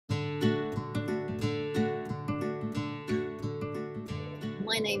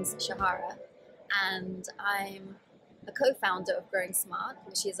My name's Shahara, and I'm a co-founder of GrowingSmart,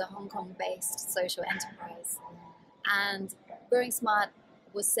 which is a Hong Kong-based social enterprise. And GrowingSmart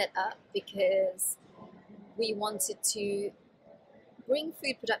was set up because we wanted to bring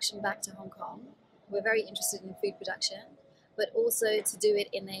food production back to Hong Kong. We're very interested in food production, but also to do it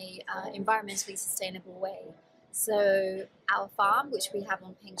in a environmentally sustainable way. So our farm, which we have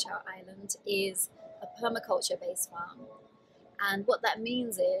on Peng Chau Island, is a permaculture-based farm. And what that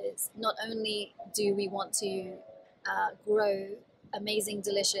means is not only do we want to grow amazing,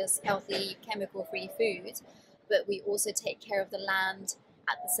 delicious, healthy, chemical-free food, but we also take care of the land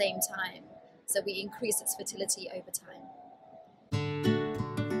at the same time. So we increase its fertility over time.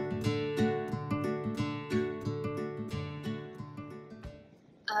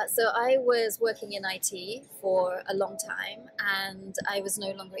 So I was working in IT for a long time, and I was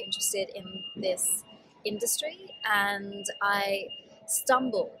no longer interested in this industry, and I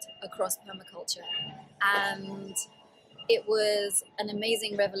stumbled across permaculture, and it was an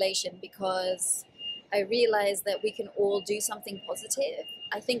amazing revelation because I realized that we can all do something positive.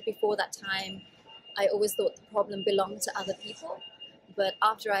 I think before that time I always thought the problem belonged to other people, but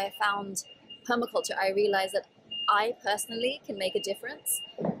after I found permaculture I realized that I personally can make a difference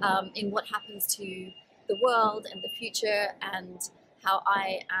in what happens to the world and the future and how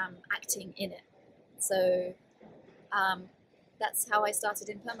I am acting in it. So that's how I started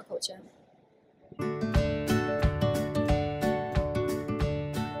in permaculture.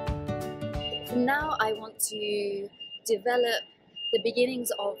 From now I want to develop the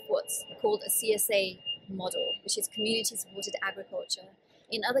beginnings of what's called a CSA model, which is community supported agriculture.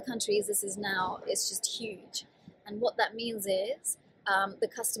 In other countries it's just huge. And what that means is the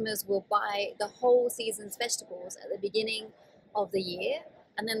customers will buy the whole season's vegetables at the beginning of the year,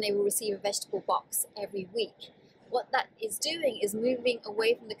 and then they will receive a vegetable box every week. What that is doing is moving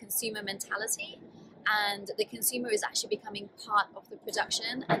away from the consumer mentality, and the consumer is actually becoming part of the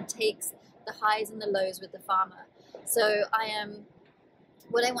production and takes the highs and the lows with the farmer. So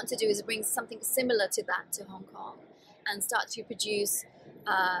what I want to do is bring something similar to that to Hong Kong and start to produce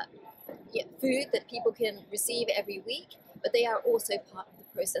food that people can receive every week, but they are also part of the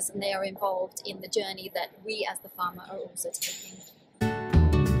process and they are involved in the journey that we as the farmer are also taking.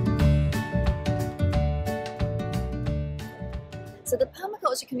 So the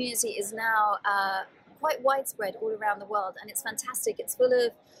permaculture community is now quite widespread all around the world, and it's fantastic. It's full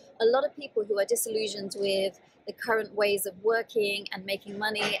of a lot of people who are disillusioned with the current ways of working and making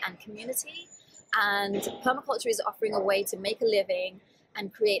money and community, and permaculture is offering a way to make a living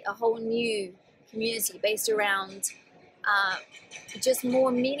and create a whole new community based around just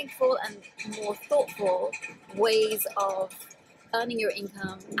more meaningful and more thoughtful ways of earning your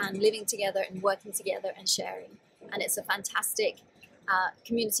income and living together and working together and sharing. And it's a fantastic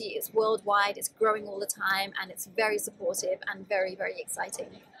community. It's worldwide, it's growing all the time, and it's very supportive and very, very exciting.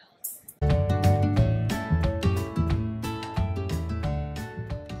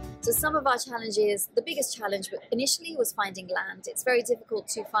 So some of our challenges, the biggest challenge initially was finding land. It's very difficult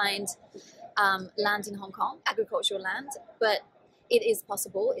to find land in Hong Kong, agricultural land, but it is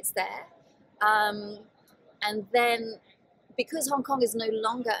possible, it's there. And then because Hong Kong is no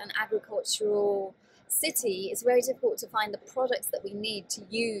longer an agricultural city, it's very difficult to find the products that we need to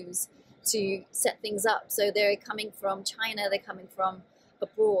use to set things up. So they're coming from China, they're coming from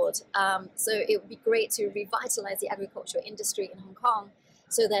abroad. So it would be great to revitalize the agricultural industry in Hong Kong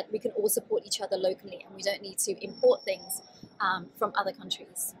so that we can all support each other locally and we don't need to import things from other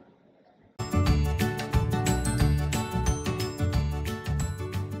countries.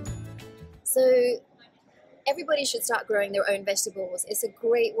 So everybody should start growing their own vegetables. It's a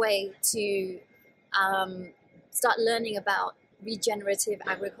great way to start learning about regenerative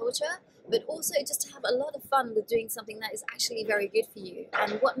agriculture, but also just to have a lot of fun with doing something that is actually very good for you.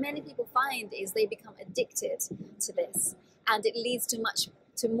 And what many people find is they become addicted to this, and it leads to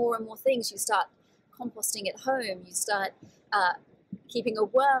more and more things. You start composting at home, you start keeping a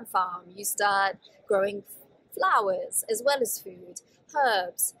worm farm, you start growing flowers as well as food,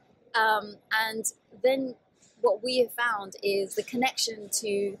 herbs, and then what we have found is the connection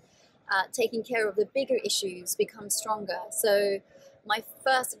to taking care of the bigger issues becomes stronger. So my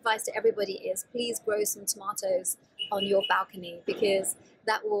first advice to everybody is please grow some tomatoes on your balcony, because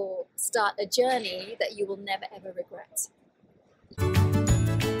that will start a journey that you will never ever regret.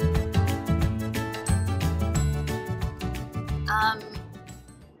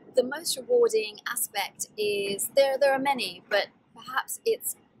 The most rewarding aspect is, there are many, but perhaps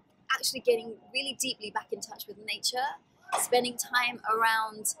it's actually getting really deeply back in touch with nature, spending time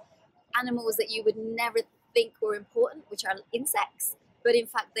around animals that you would never think were important, which are insects, but in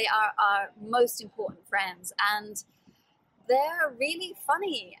fact they are our most important friends, and they're really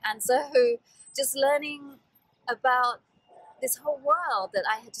funny. And so just learning about this whole world that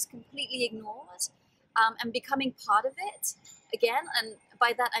I had just completely ignored, and becoming part of it again. And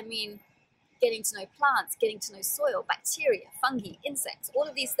by that I mean getting to know plants, getting to know soil, bacteria, fungi, insects, all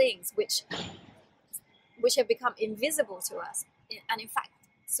of these things which have become invisible to us and in fact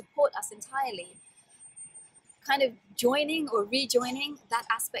support us entirely. Kind of joining or rejoining that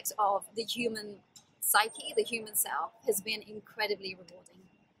aspect of the human psyche, the human self, has been incredibly rewarding.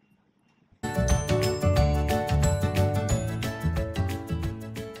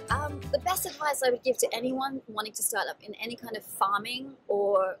 The best advice I would give to anyone wanting to start up in any kind of farming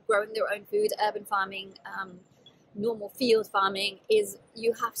or growing their own food, urban farming, normal field farming, is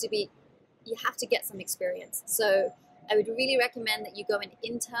you have to get some experience. So I would really recommend that you go and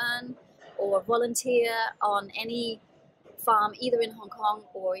intern or volunteer on any farm, either in Hong Kong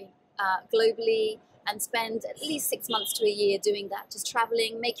or globally, and spend at least 6 months to a year doing that, just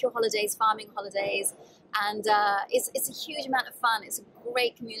traveling, make your holidays, farming holidays. And it's a huge amount of fun. It's a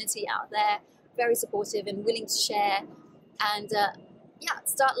great community out there, very supportive and willing to share. And yeah,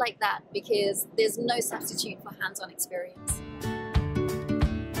 start like that, because there's no substitute for hands-on experience.